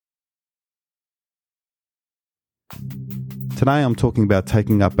Today I'm talking about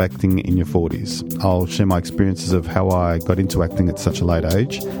taking up acting in your 40s. I'll share my experiences of how I got into acting at such a late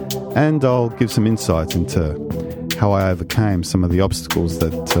age, and I'll give some insights into how I overcame some of the obstacles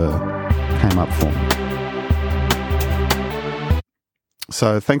that came up for me.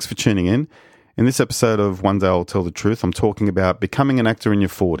 So thanks for tuning in. In this episode of One Day I'll Tell the Truth, I'm talking about becoming an actor in your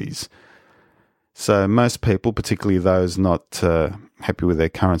 40s. So most people, particularly those not happy with their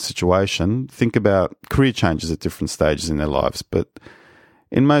current situation, think about career changes at different stages in their lives, but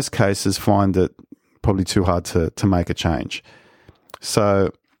in most cases find it probably too hard to make a change.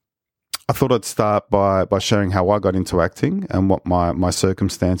 So I thought I'd start by sharing how I got into acting and what my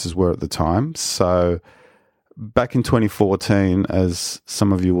circumstances were at the time. So back in 2014, as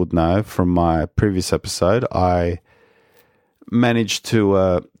some of you would know from my previous episode, I managed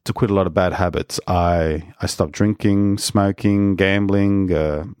to quit a lot of bad habits. I stopped drinking, smoking, gambling,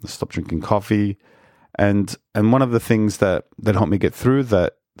 stopped drinking coffee. And one of the things that helped me get through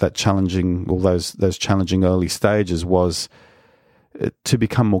that challenging, all those challenging early stages was to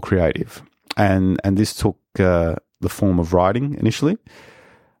become more creative. And this took the form of writing initially.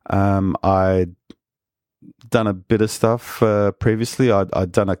 I'd done a bit of stuff previously.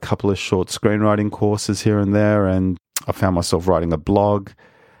 I'd done a couple of short screenwriting courses here and there, and I found myself writing a blog,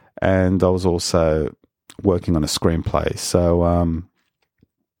 and I was also working on a screenplay. So I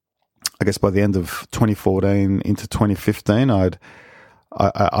guess by the end of 2014 into 2015, I'd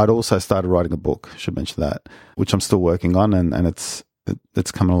also started writing a book. I should mention that, which I'm still working on, and it's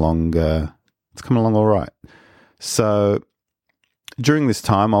coming along. It's coming along all right. So during this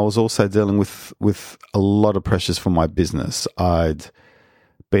time, I was also dealing with a lot of pressures from my business. I'd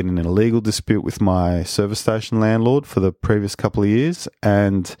been in a legal dispute with my service station landlord for the previous couple of years,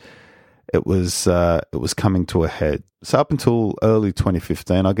 and it was coming to a head. So up until early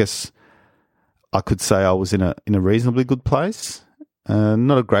 2015, I guess I could say I was in a reasonably good place.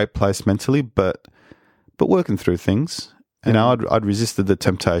 Not a great place mentally, but working through things. You know, I'd resisted the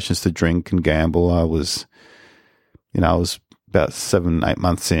temptations to drink and gamble. I was about 7-8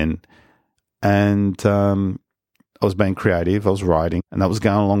 months in, and I was being creative. I was writing, and that was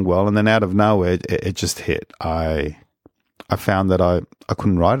going along well. And then out of nowhere, it just hit. I found that I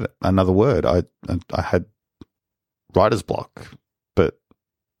couldn't write another word. I had writer's block. But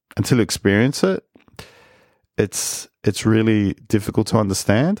until you experience it, it's really difficult to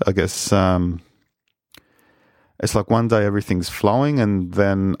understand. I guess it's like one day everything's flowing, and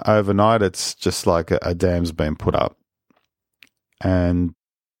then overnight it's just like a dam's been put up. And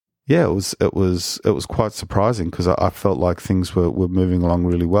yeah, it was quite surprising because I felt like things were moving along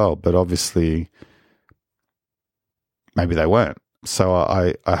really well, but obviously maybe they weren't. So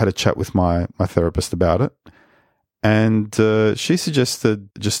I had a chat with my therapist about it, and she suggested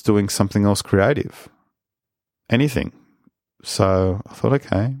just doing something else creative, anything. So I thought,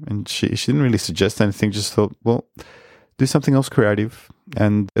 okay, and she didn't really suggest anything, just thought, well, do something else creative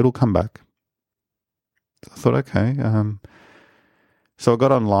and it'll come back. I thought, okay. So I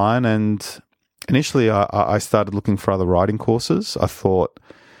got online, and initially I started looking for other writing courses. I thought,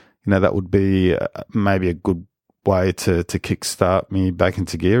 that would be maybe a good way to kickstart me back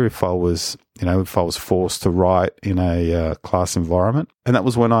into gear if I was forced to write in a class environment. And that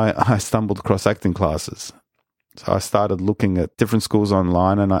was when I stumbled across acting classes. So I started looking at different schools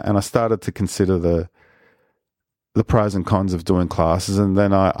online, and I started to consider the pros and cons of doing classes. And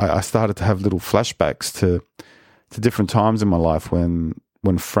then I started to have little flashbacks to different times in my life when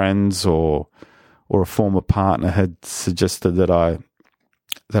friends or a former partner had suggested that I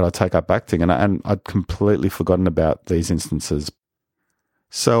take up acting, and I'd completely forgotten about these instances.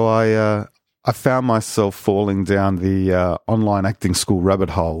 So I found myself falling down the online acting school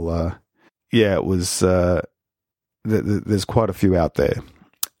rabbit hole. It was there's quite a few out there,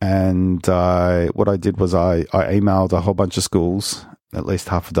 and what I did was I emailed a whole bunch of schools, at least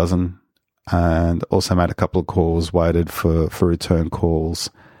half a dozen. And also made a couple of calls, waited for return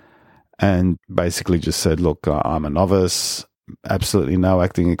calls, and basically just said, look, I'm a novice, absolutely no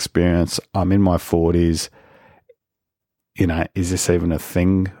acting experience. I'm in my 40s. Is this even a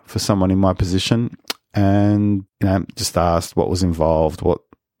thing for someone in my position? And, just asked what was involved, what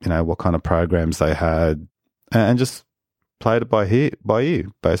kind of programs they had, and just played it by ear.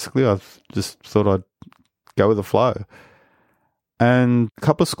 Basically, I just thought I'd go with the flow. And a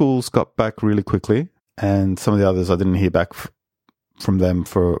couple of schools got back really quickly, and some of the others I didn't hear back from them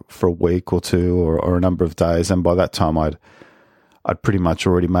for a week or two or a number of days. And by that time, I'd pretty much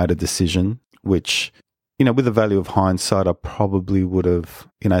already made a decision, which, with the value of hindsight, I probably would have,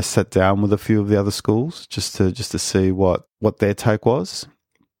 sat down with a few of the other schools just to see what their take was.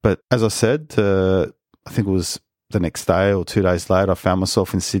 But as I said, I think it was the next day or 2 days later, I found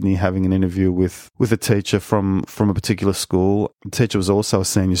myself in Sydney having an interview with a teacher from a particular school. The teacher was also a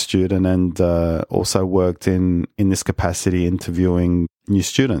senior student and also worked in this capacity interviewing new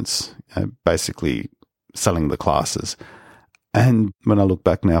students, basically selling the classes. And when I look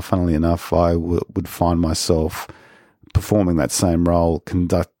back now, funnily enough, I would find myself performing that same role,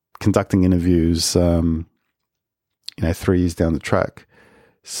 conducting interviews, 3 years down the track.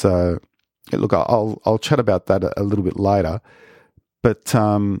 So, look, I'll chat about that a little bit later. But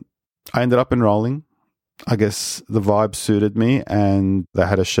I ended up enrolling. I guess the vibe suited me, and they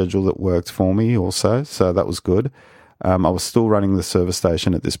had a schedule that worked for me also, so that was good. I was still running the service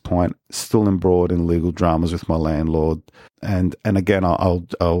station at this point, still embroiled in legal dramas with my landlord, and again,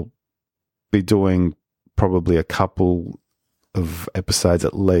 I'll be doing probably a couple of episodes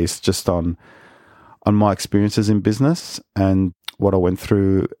at least just on my experiences in business and what I went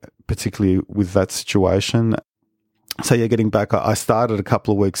through, particularly with that situation. So yeah, getting back, I started a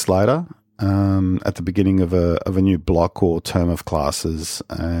couple of weeks later at the beginning of a new block or term of classes,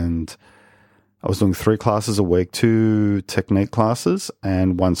 and I was doing 3 classes a week, 2 technique classes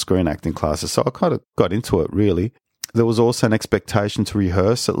and 1 screen acting classes. So I kind of got into it, really. There was also an expectation to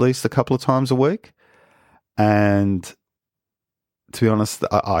rehearse at least a couple of times a week. And to be honest,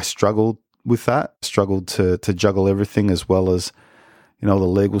 I struggled with that, struggled to juggle everything as well as, the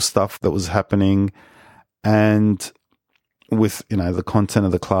legal stuff that was happening and with, the content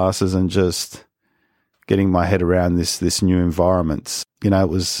of the classes and just getting my head around this new environment.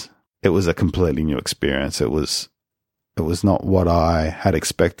 It was a completely new experience. It was not what I had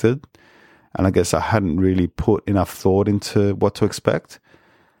expected. And I guess I hadn't really put enough thought into what to expect.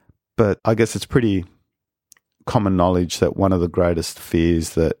 But I guess it's pretty common knowledge that one of the greatest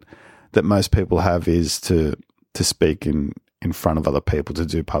fears that most people have is to speak in front of other people, to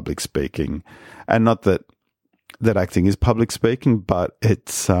do public speaking. And not that acting is public speaking, but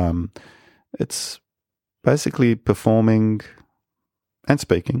it's basically performing and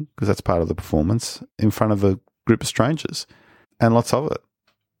speaking, because that's part of the performance, in front of a group of strangers, and lots of it.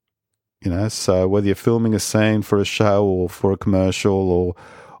 So whether you're filming a scene for a show or for a commercial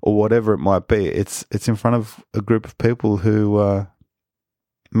or whatever it might be, it's in front of a group of people who,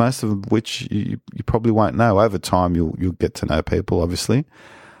 most of which you probably won't know. Over time, you'll get to know people, obviously.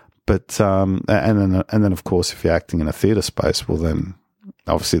 But and then of course, if you're acting in a theatre space, well then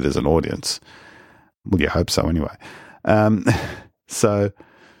obviously there's an audience. Well, you hope so anyway. So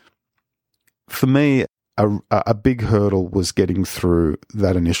for me, a big hurdle was getting through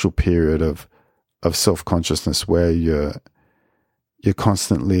that initial period of self-consciousness where you're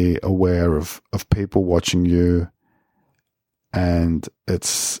constantly aware of people watching you, and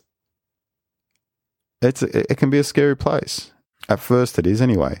it can be a scary place. At first it is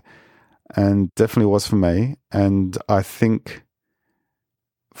anyway, and definitely was for me. And I think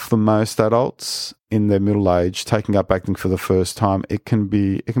for most adults in their middle age, taking up acting for the first time, it can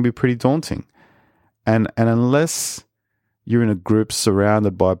be pretty daunting. And unless you're in a group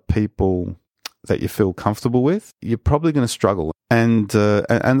surrounded by people that you feel comfortable with, you're probably going to struggle. And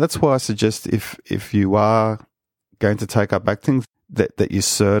that's why I suggest if you are going to take up acting, that you're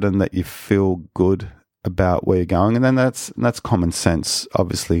certain that you feel good about where you're going. And then that's common sense,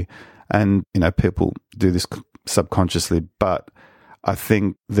 obviously. And, people do this subconsciously, but I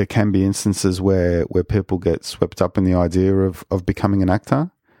think there can be instances where people get swept up in the idea of becoming an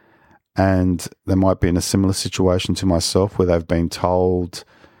actor. And they might be in a similar situation to myself where they've been told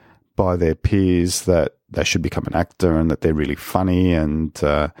by their peers that they should become an actor and that they're really funny and,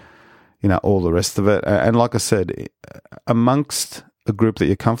 all the rest of it. And like I said, amongst a group that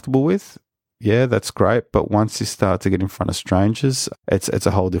you're comfortable with, yeah, that's great. But once you start to get in front of strangers, it's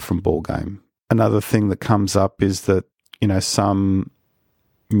a whole different ball game. Another thing that comes up is that, some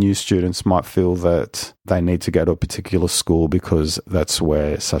new students might feel that they need to go to a particular school because that's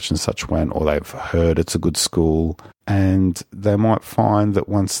where such and such went, or they've heard it's a good school, and they might find that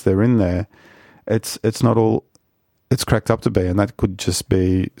once they're in there, it's not all it's cracked up to be, and that could just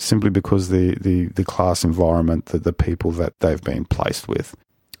be simply because the class environment, the people that they've been placed with.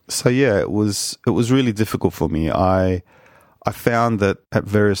 So yeah, it was really difficult for me. I found that at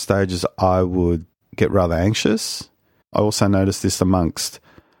various stages I would get rather anxious. I also noticed this amongst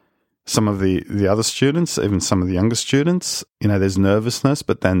some of the other students, even some of the younger students. There's nervousness,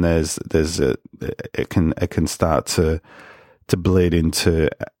 but then it can start to bleed into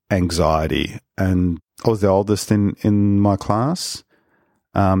anxiety. And I was the oldest in my class.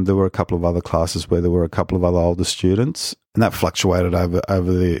 There were a couple of other classes where there were a couple of other older students, and that fluctuated over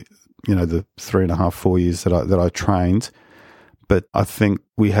the 3.5, 4 years that I trained. But I think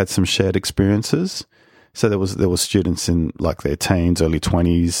we had some shared experiences. So there was students in like their teens, early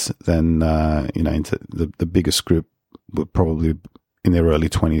 20s, then into the biggest group were probably in their early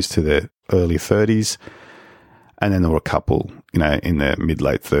 20s to their early 30s. And then there were a couple, in their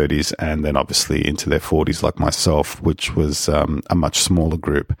mid-late 30s, and then obviously into their 40s like myself, which was a much smaller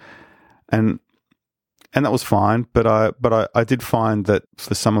group. And that was fine, but I did find that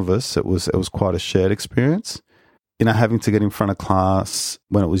for some of us it was quite a shared experience. Having to get in front of class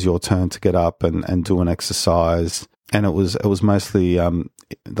when it was your turn to get up and do an exercise, and it was mostly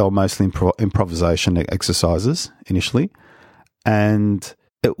they were mostly improvisation exercises initially, and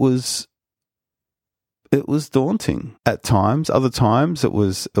it was daunting at times. Other times it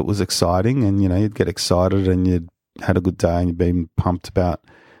was exciting, and you'd get excited and you'd had a good day and you'd been pumped about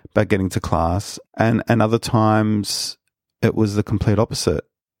getting to class, and other times it was the complete opposite.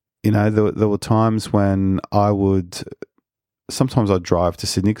 There were times when sometimes I'd drive to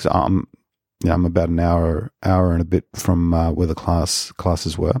Sydney because I'm about an hour and a bit from where the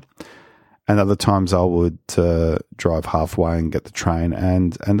classes were, and other times I would drive halfway and get the train,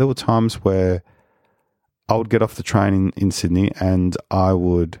 and there were times where I would get off the train in Sydney and I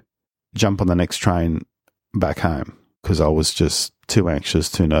would jump on the next train back home because I was just too anxious,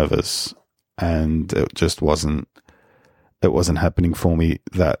 too nervous, and it just wasn't happening for me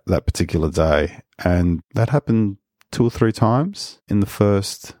that particular day. And that happened 2 or 3 times in the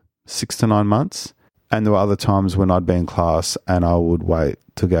first 6 to 9 months. And there were other times when I'd be in class and I would wait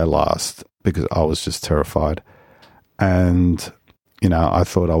to go last because I was just terrified. And, I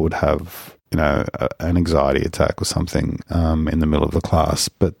thought I would have, an anxiety attack or something in the middle of the class,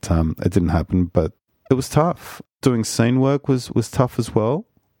 but it didn't happen. But it was tough. Doing scene work was tough as well.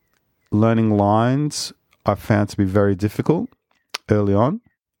 Learning lines I found to be very difficult early on.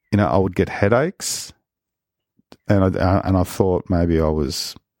 I would get headaches, and I thought maybe I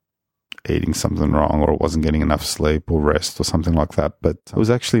was eating something wrong or I wasn't getting enough sleep or rest or something like that. But it was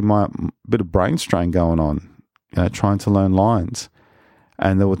actually my bit of brain strain going on, trying to learn lines.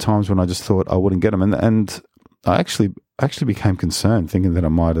 And there were times when I just thought I wouldn't get them, and I actually became concerned, thinking that I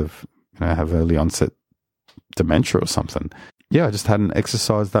might have have early onset dementia or something. Yeah, I just hadn't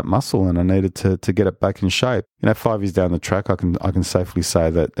exercised that muscle, and I needed to get it back in shape. 5 years down the track, I can safely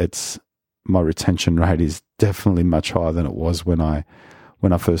say that my retention rate is definitely much higher than it was when I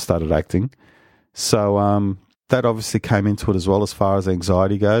first started acting. So that obviously came into it as well, as far as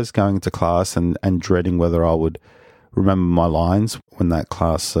anxiety goes, going into class and dreading whether I would remember my lines when that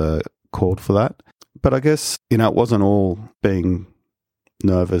class called for that. But I guess it wasn't all being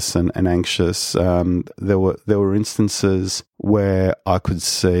nervous and anxious. There were instances where I could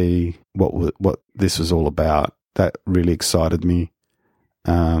see what this was all about. That really excited me.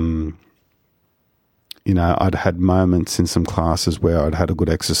 I'd had moments in some classes where I'd had a good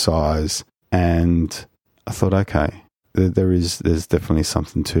exercise, and I thought, okay, there's definitely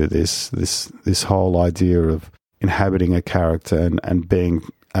something to this whole idea of inhabiting a character and being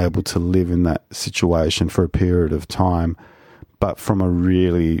able to live in that situation for a period of time, but from a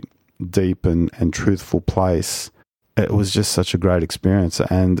really deep and truthful place. It was just such a great experience,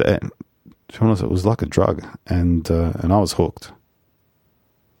 and to be honest, it was like a drug, and I was hooked.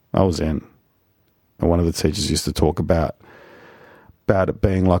 I was in. And one of the teachers used to talk about it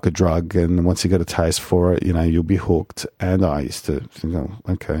being like a drug, and once you get a taste for it, you'll be hooked. And I used to think, oh,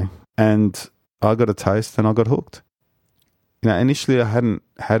 okay. And I got a taste and I got hooked. Initially I hadn't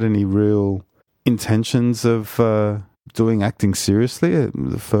had any real intentions of doing acting seriously.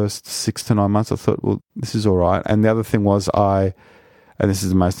 The first 6 to 9 months I thought, well, this is all right. And the other thing was and this is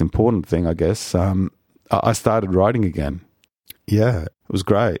the most important thing, I guess, I started writing again. Yeah, it was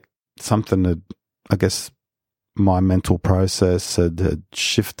great. Something had, I guess, my mental process had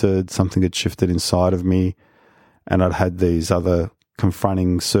shifted, something had shifted inside of me, and I'd had these other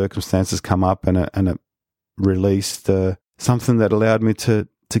confronting circumstances come up, and it released something that allowed me to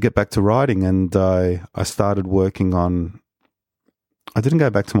get back to writing. And I started working on, I didn't go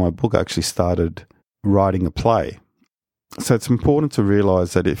back to my book, I actually started writing a play. So it's important to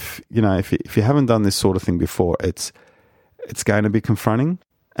realize that if you haven't done this sort of thing before, it's going to be confronting,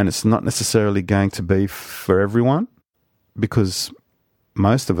 and it's not necessarily going to be for everyone, because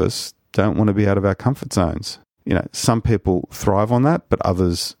most of us don't want to be out of our comfort zones. Some people thrive on that, but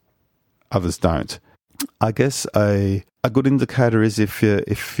others don't. I guess a good indicator is if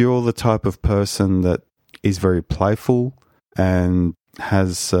you're the type of person that is very playful and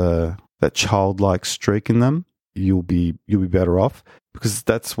has that childlike streak in them, you'll be better off, because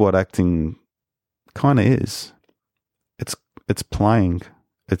that's what acting kind of is. It's playing.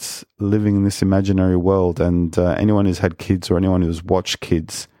 It's living in this imaginary world, and anyone who's had kids or anyone who's watched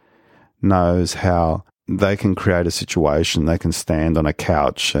kids knows how they can create a situation. They can stand on a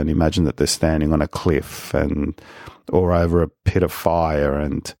couch and imagine that they're standing on a cliff or over a pit of fire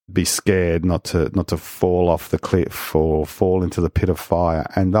and be scared not to fall off the cliff or fall into the pit of fire.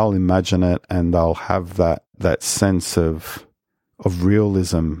 And they'll imagine it, and they'll have that sense of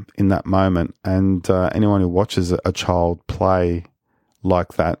realism in that moment. And anyone who watches a child play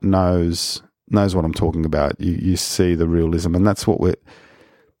like that knows what I'm talking about. You see the realism, and that's what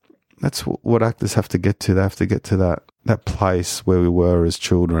actors have to get to. They have to get to that place where we were as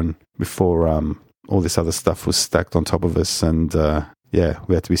children before all this other stuff was stacked on top of us, and we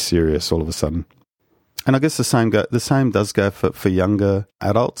had to be serious all of a sudden. And I guess the same does go for younger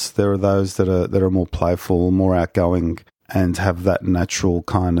adults. There are those that are more playful, more outgoing, and have that natural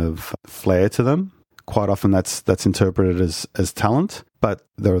kind of flair to them. Quite often that's interpreted as talent, but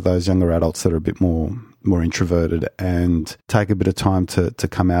there are those younger adults that are a bit more introverted and take a bit of time to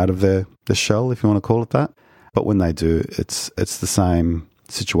come out of the shell, if you want to call it that. But when they do, it's the same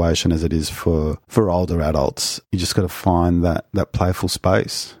situation as it is for older adults. You just got to find that playful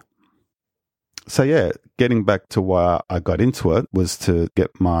space. So yeah, getting back to why I got into it was to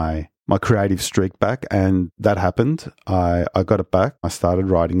get my creative streak back, and that happened. I got it back. I started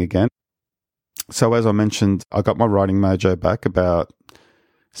writing again. So as I mentioned, I got my writing mojo back about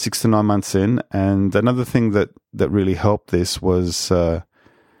 6 to 9 months in, and another thing that really helped this was the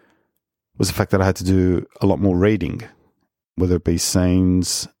fact that I had to do a lot more reading, whether it be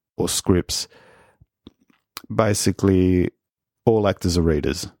scenes or scripts. Basically, all actors are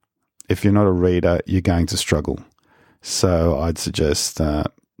readers. If you're not a reader, you're going to struggle. So I'd suggest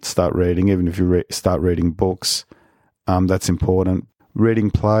start reading, even if you start reading books. That's important.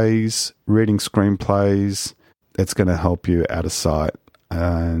 Reading plays, reading screenplays, it's going to help you out of sight.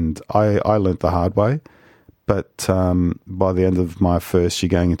 And I learnt the hard way. But by the end of my first year,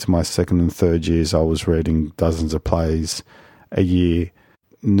 going into my second and third years, I was reading dozens of plays a year,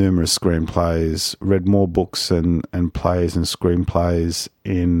 numerous screenplays, read more books and plays and screenplays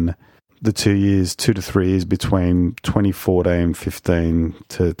in the 2 to 3 years between 2014, 15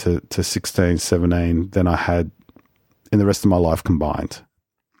 to 16, 17 than I had in the rest of my life combined.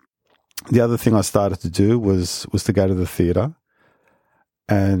 The other thing I started to do was to go to the theatre,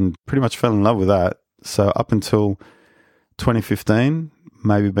 and pretty much fell in love with that. So up until 2015,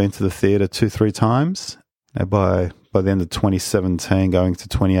 maybe been to the theatre 2-3 times. And by the end of 2017, going to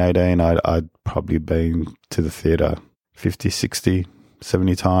 2018, I'd probably been to the theatre 50, 60,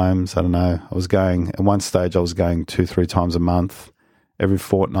 70 times. I don't know. At one stage, I was going 2-3 times a month, every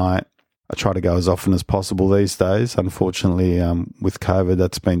fortnight. I try to go as often as possible these days. Unfortunately, with COVID,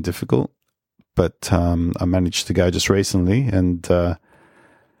 that's been difficult. But I managed to go just recently, and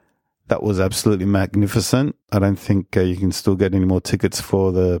that was absolutely magnificent. I don't think you can still get any more tickets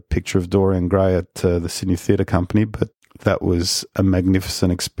for the Picture of Dorian Gray at the Sydney Theatre Company, but that was a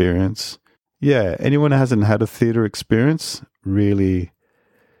magnificent experience. Yeah, anyone who hasn't had a theatre experience, really,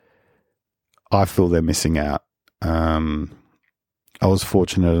 I feel they're missing out. I was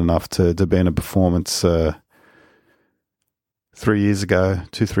fortunate enough to be in a performance 3 years ago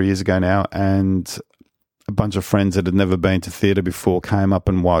now, and a bunch of friends that had never been to theatre before came up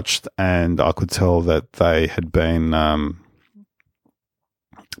and watched, and I could tell that they had been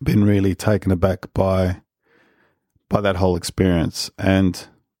really taken aback by that whole experience. And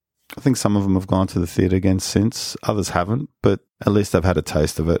I think some of them have gone to the theatre again since. Others haven't, but at least they've had a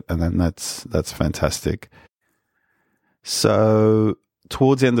taste of it, and then that's fantastic. So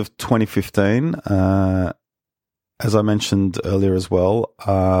towards the end of 2015, as I mentioned earlier as well,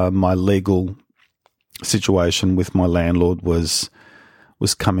 my legal situation with my landlord was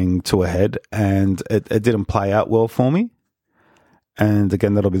coming to a head, and it didn't play out well for me. And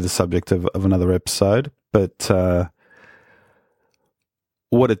again, that'll be the subject of another episode. But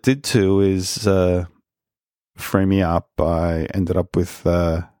what it did too is free me up. I ended up with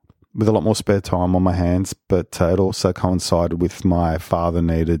a lot more spare time on my hands, but it also coincided with my father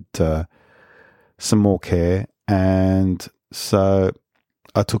needed some more care, and so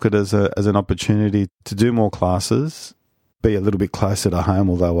I took it as an opportunity to do more classes, be a little bit closer to home,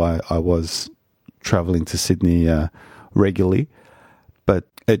 although I was travelling to Sydney regularly, but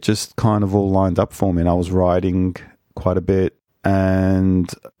it just kind of all lined up for me, and I was writing quite a bit,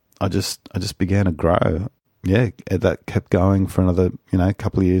 and I just began to grow. Yeah, that kept going for another,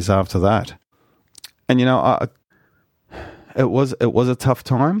 couple of years after that. And, it was a tough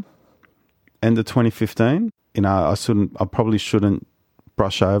time, end of 2015. I probably shouldn't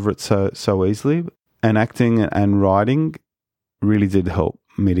brush over it so easily. And acting and writing really did help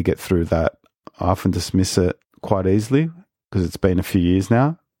me to get through that. I often dismiss it quite easily because it's been a few years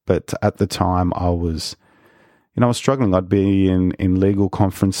now, But at the time, I was struggling. I'd be in legal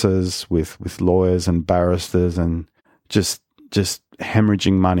conferences with lawyers and barristers and just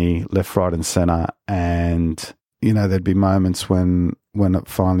hemorrhaging money left, right, and center. And, there'd be moments when it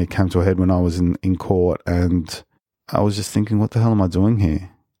finally came to a head when I was in court, and I was just thinking, what the hell am I doing here?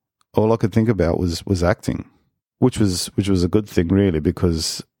 All I could think about was acting, which was a good thing, really,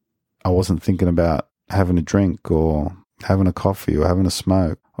 because I wasn't thinking about having a drink or having a coffee or having a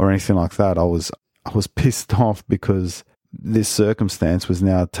smoke or anything like that. I was pissed off because this circumstance was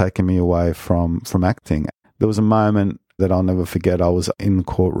now taking me away from acting. There was a moment that I'll never forget. I was in the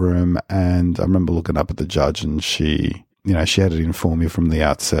courtroom, and I remember looking up at the judge, and she had it in for me from the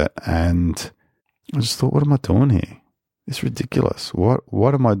outset, and I just thought, what am I doing here? It's ridiculous.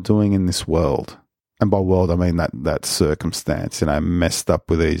 What am I doing in this world? And by world, I mean that circumstance, messed up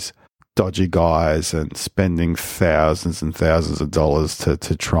with these dodgy guys and spending thousands and thousands of dollars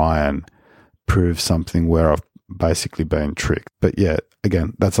to try and prove something where I've basically been tricked. But yeah,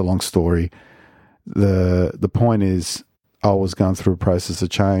 again, that's a long story. The point is, I was going through a process of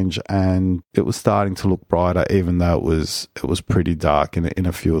change, and it was starting to look brighter, even though it was pretty dark in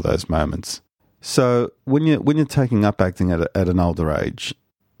a few of those moments. So when you're taking up acting at an older age,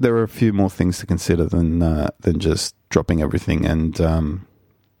 there are a few more things to consider than just dropping everything and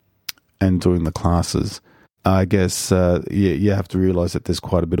doing the classes. I guess you have to realize that there's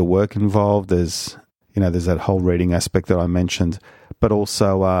quite a bit of work involved. There's that whole reading aspect that I mentioned, but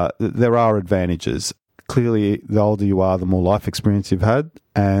also there are advantages. Clearly, the older you are, the more life experience you've had,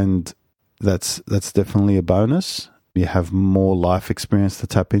 and that's definitely a bonus. You have more life experience to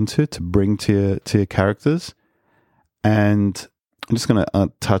tap into, to bring to your characters. And I'm just going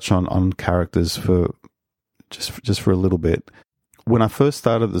to touch on characters for just for a little bit. When I first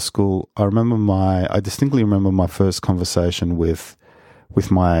started the school, I distinctly remember my first conversation with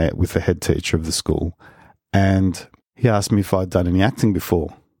the head teacher of the school, and he asked me if I'd done any acting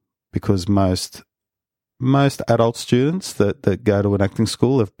before, because most adult students that go to an acting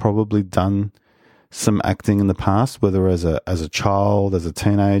school have probably done some acting in the past, whether as a child, as a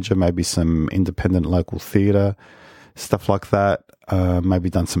teenager, maybe some independent local theatre, stuff like that, maybe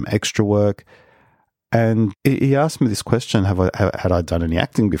done some extra work. And he asked me this question, had I done any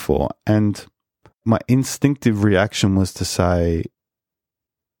acting before? And my instinctive reaction was to say,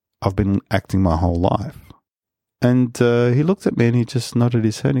 I've been acting my whole life. And he looked at me and he just nodded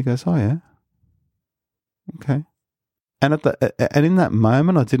his head and he goes, oh yeah, okay. And in that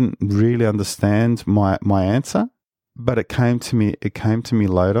moment, I didn't really understand my answer, but it came to me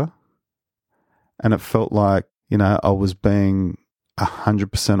later, and it felt like, I was being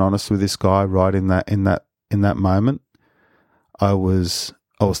 100% honest with this guy right in that moment. I was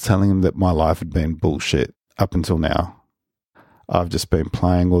telling him that my life had been bullshit up until now. I've just been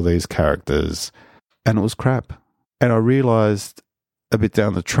playing all these characters, and it was crap. And I realized a bit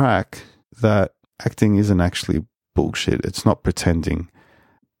down the track that acting isn't actually bullshit. It's not pretending.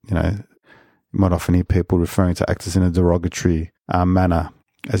 You might often hear people referring to actors in a derogatory manner,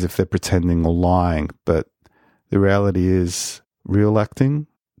 as if they're pretending or lying. But the reality is, real acting,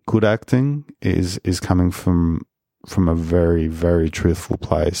 good acting, is coming from a very, very truthful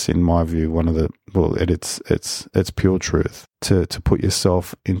place. In my view, it's pure truth. To put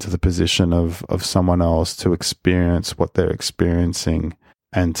yourself into the position of someone else, to experience what they're experiencing,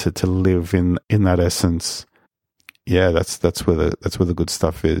 and to live in that essence. Yeah, that's where the good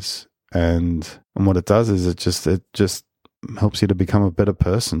stuff is. And what it does is it just helps you to become a better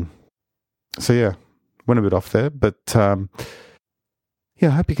person. So yeah, went a bit off there, but I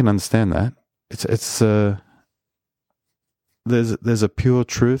hope you can understand that. It's there's a pure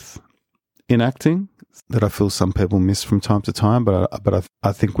truth in acting that I feel some people miss from time to time, but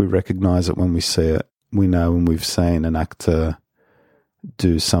I think we recognize it when we see it. We know when we've seen an actor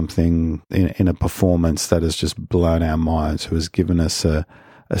do something in a performance that has just blown our minds, who has given us a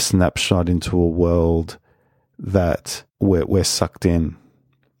snapshot into a world that we're sucked in,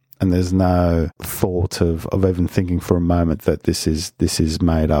 and there's no thought of even thinking for a moment that this is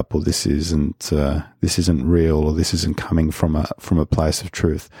made up, or this isn't real, or this isn't coming from a place of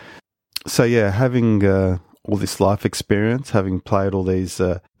truth. So yeah, having all this life experience, having played all these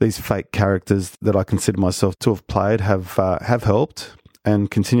fake characters that I consider myself to have played, have helped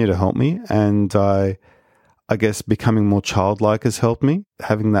and continue to help me. And I guess becoming more childlike has helped me.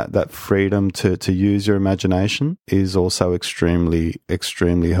 Having that freedom to use your imagination is also extremely,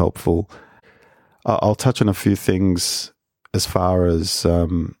 extremely helpful. I'll touch on a few things as far as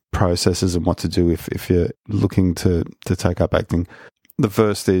processes and what to do if you're looking to take up acting. The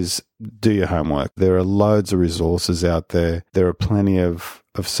first is do your homework. There are loads of resources out there. There are plenty of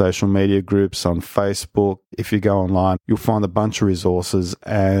social media groups on Facebook. If you go online, you'll find a bunch of resources,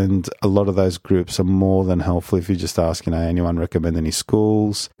 and a lot of those groups are more than helpful. If you just ask, anyone recommend any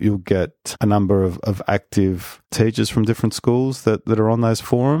schools, you'll get a number of active teachers from different schools that are on those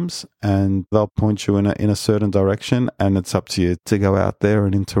forums, and they'll point you in a certain direction, and it's up to you to go out there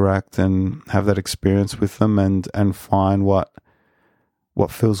and interact and have that experience with them and find what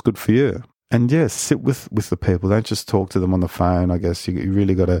feels good for you. And yes, sit with the people. Don't just talk to them on the phone. I guess you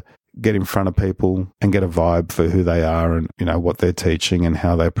really got to get in front of people and get a vibe for who they are and, what they're teaching and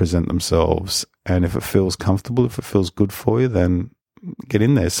how they present themselves. And if it feels comfortable, if it feels good for you, then get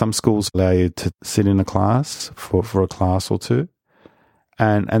in there. Some schools allow you to sit in a class for a class or two.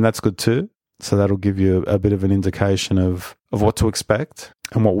 And that's good too. So that'll give you a bit of an indication of what to expect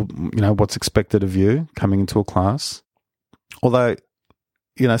and what's expected of you coming into a class. Although,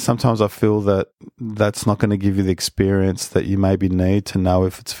 sometimes I feel that that's not going to give you the experience that you maybe need to know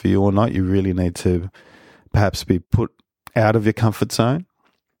if it's for you or not. You really need to perhaps be put out of your comfort zone.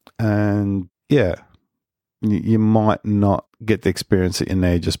 And yeah, you might not get the experience that you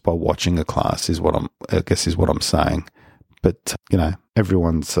need just by watching a class is what I'm saying. But,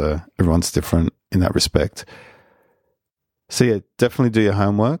 everyone's different in that respect. So yeah, definitely do your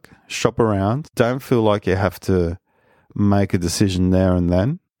homework, shop around. Don't feel like you have to make a decision there and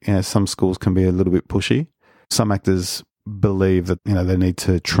then. Some schools can be a little bit pushy. Some actors believe that, they need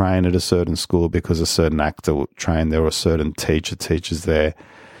to train at a certain school because a certain actor will train there or a certain teacher teaches there.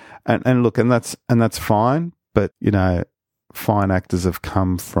 And look, and that's fine. But, fine actors have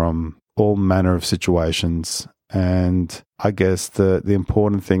come from all manner of situations. And I guess the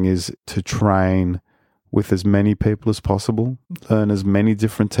important thing is to train with as many people as possible, learn as many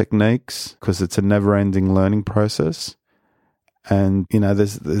different techniques because it's a never-ending learning process. And,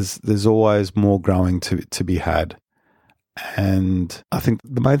 there's always more growing to be had. And I think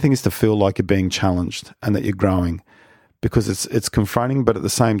the main thing is to feel like you're being challenged and that you're growing, because it's confronting, but at the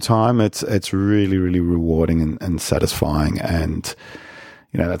same time, it's really, really rewarding and satisfying. And,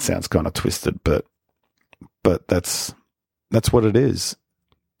 that sounds kind of twisted, but that's what it is.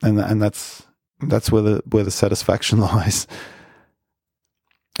 And that's where the satisfaction lies.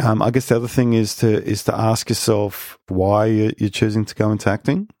 I guess the other thing is to ask yourself why you're choosing to go into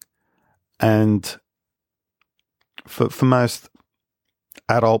acting. And for most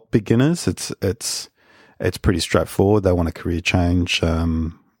adult beginners, it's pretty straightforward. They want a career change.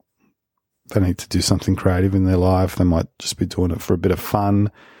 They need to do something creative in their life. They might just be doing it for a bit of fun,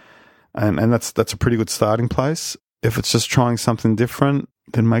 and that's a pretty good starting place. If it's just trying something different,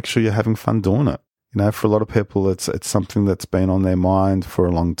 then make sure you're having fun doing it. For a lot of people, it's something that's been on their mind for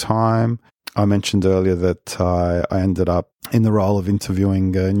a long time. I mentioned earlier that I ended up in the role of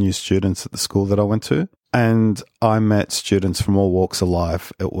interviewing new students at the school that I went to, and I met students from all walks of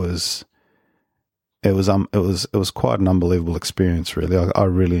life. It was quite an unbelievable experience, really. I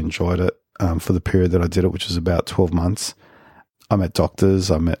really enjoyed it for the period that I did it, which was about 12 months. I met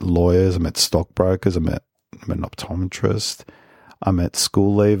doctors, I met lawyers, I met stockbrokers, I met an optometrist. I met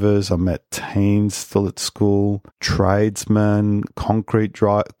school leavers, I met teens still at school, tradesmen, concrete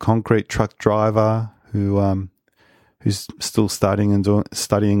truck driver who's still studying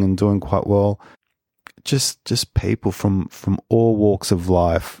and doing quite well. Just people from all walks of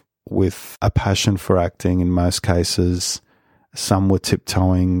life with a passion for acting in most cases. Some were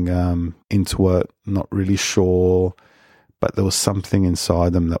tiptoeing into it, not really sure, but there was something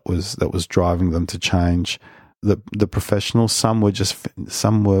inside them that was driving them to change. The professionals, some were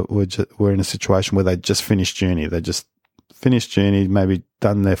in a situation where they just finished uni. They just finished uni, maybe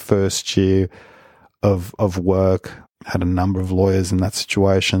done their first year of work, had a number of lawyers in that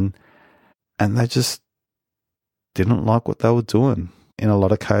situation, and they just didn't like what they were doing. In a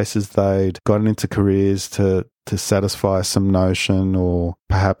lot of cases, they'd gotten into careers to satisfy some notion, or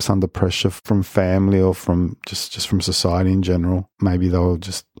perhaps under pressure from family or from just from society in general. Maybe they were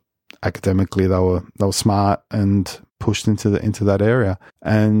just academically they were smart and pushed into that area.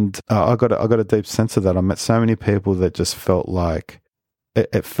 And I got a deep sense of that. I met so many people that just felt like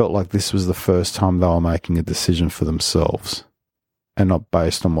it felt like this was the first time they were making a decision for themselves and not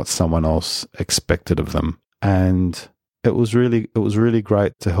based on what someone else expected of them. And it was really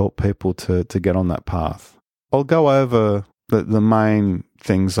great to help people to get on that path. I'll go over the main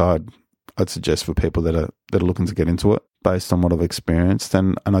things I'd suggest for people that are looking to get into it based on what I've experienced.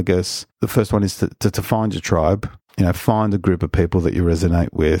 And I guess the first one is to find your tribe. Find a group of people that you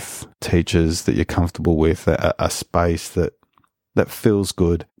resonate with, teachers that you're comfortable with, a space that that feels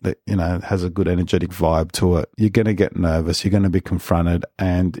good, that, you know, has a good energetic vibe to it, you're going to get nervous, you're going to be confronted,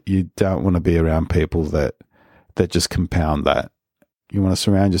 and you don't want to be around people that just compound that. You want to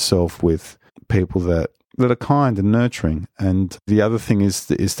surround yourself with people that are kind and nurturing. And the other thing is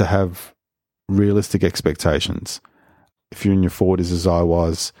to have realistic expectations. If you're in your 40s, as I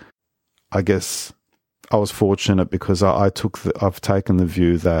was, I guess I was fortunate because I've taken the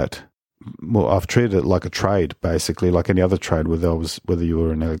view that, well, I've treated it like a trade, basically, like any other trade, whether you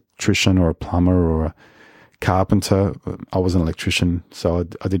were an electrician or a plumber or a carpenter. I was an electrician, so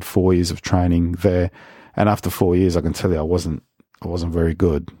I did 4 years of training there. And after 4 years, I can tell you I wasn't very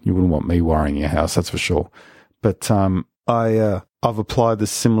good. You wouldn't want me wiring your house, that's for sure. But I've applied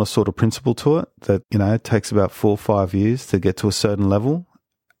this similar sort of principle to it, that, you know, it takes about 4 or 5 years to get to a certain level.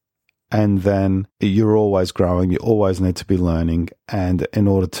 And then you're always growing, you always need to be learning. And in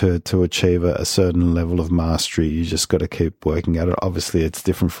order to achieve a certain level of mastery, you just got to keep working at it. Obviously, it's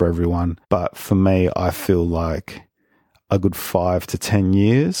different for everyone. But for me, I feel like a good 5 to 10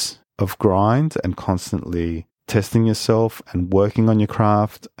 years of grind and constantly testing yourself and working on your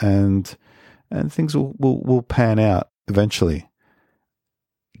craft, and things will pan out eventually.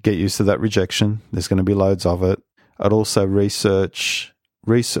 Get used to that rejection. There's going to be loads of it. I'd also research,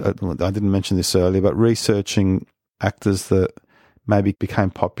 I didn't mention this earlier, but researching actors that maybe became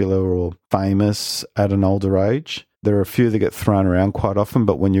popular or famous at an older age. There are a few that get thrown around quite often,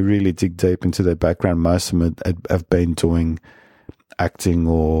 but when you really dig deep into their background, most of them have been doing acting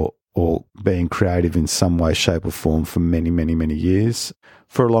or being creative in some way, shape or form for many, many, many years.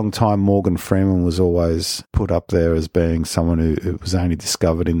 For a long time, Morgan Freeman was always put up there as being someone who was only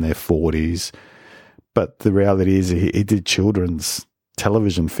discovered in their 40s. But the reality is he did children's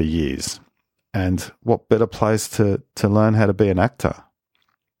television for years. And what better place to learn how to be an actor?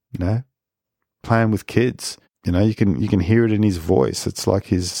 You know, playing with kids. You know, you can hear it in his voice. It's like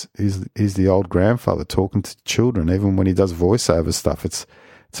he's the old grandfather talking to children, even when he does voiceover stuff. It's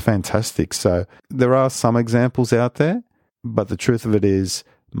fantastic. So there are some examples out there, but the truth of it is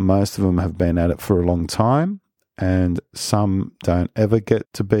most of them have been at it for a long time, and some don't ever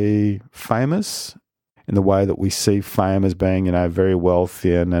get to be famous in the way that we see fame as being, you know, very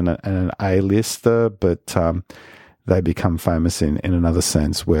wealthy and an A-lister, but they become famous in another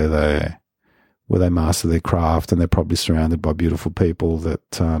sense where they master their craft, and they're probably surrounded by beautiful people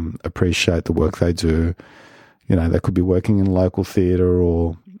that appreciate the work they do. You know, they could be working in local theatre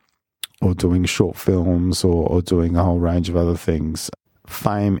or doing short films or doing a whole range of other things.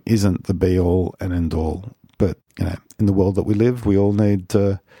 Fame isn't the be-all and end-all, but, you know, in the world that we live, we all need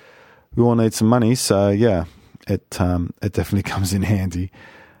some money. So yeah, it definitely comes in handy.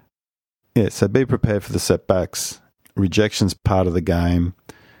 Yeah, so be prepared for the setbacks. Rejection's part of the game.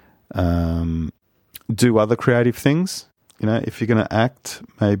 Do other creative things. You know, if you're going to act,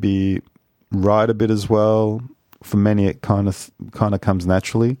 maybe write a bit as well. For many, it kind of comes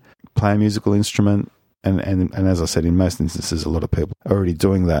naturally. Play a musical instrument, and as I said, in most instances, a lot of people are already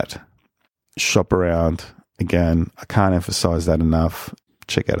doing that. Shop around. Again, I can't emphasize that enough.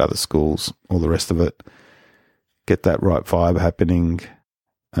 Check out other schools, all the rest of it. Get that right vibe happening.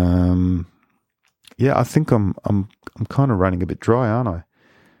 Yeah, I think I'm kind of running a bit dry, aren't I?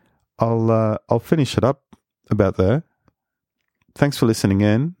 I'll finish it up about there. Thanks for listening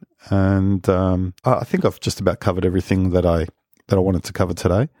in, and I think I've just about covered everything that I wanted to cover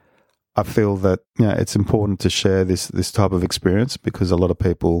today. I feel that, you know, it's important to share this type of experience because a lot of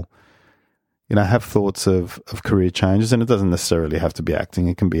people, you know, have thoughts of career changes, and it doesn't necessarily have to be acting.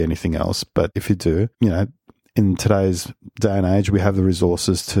 It can be anything else. But if you do, you know, in today's day and age, we have the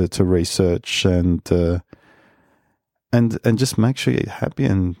resources to research and just make sure you're happy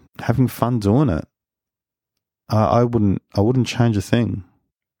and having fun doing it. I wouldn't change a thing.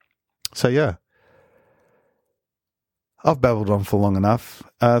 So yeah, I've babbled on for long enough.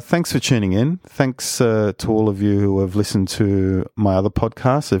 Thanks for tuning in. Thanks to all of you who have listened to my other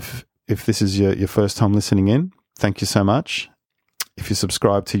podcasts. If this is your first time listening in, thank you so much. If you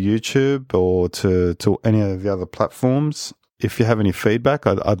subscribe to YouTube or to any of the other platforms, if you have any feedback,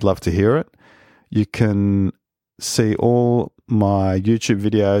 I'd love to hear it. You can see all my YouTube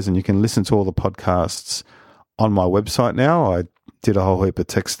videos and you can listen to all the podcasts on my website now. I did a whole heap of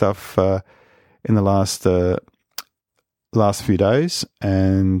tech stuff in the last few days,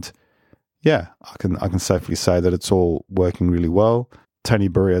 and yeah, I can safely say that it's all working really well.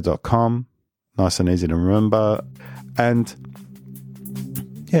 TonyBurria.com, nice and easy to remember, and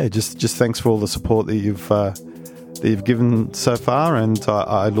yeah, just thanks for all the support that you've given so far, and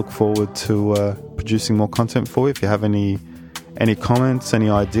I look forward to producing more content for you. If you have any Any comments, any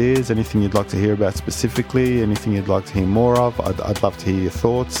ideas, anything you'd like to hear about specifically, anything you'd like to hear more of, I'd love to hear your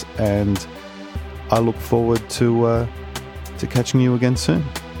thoughts, and I look forward to catching you again soon.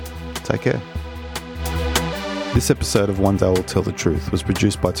 Take care. This episode of One Day I'll Tell the Truth was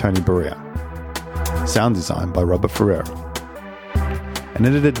produced by Tony Berea. Sound design by Robert Ferreira. An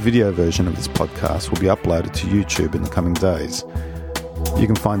edited video version of this podcast will be uploaded to YouTube in the coming days. You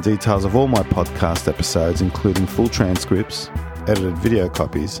can find details of all my podcast episodes, including full transcripts, edited video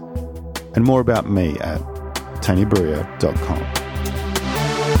copies, and more about me at tonyberea.com.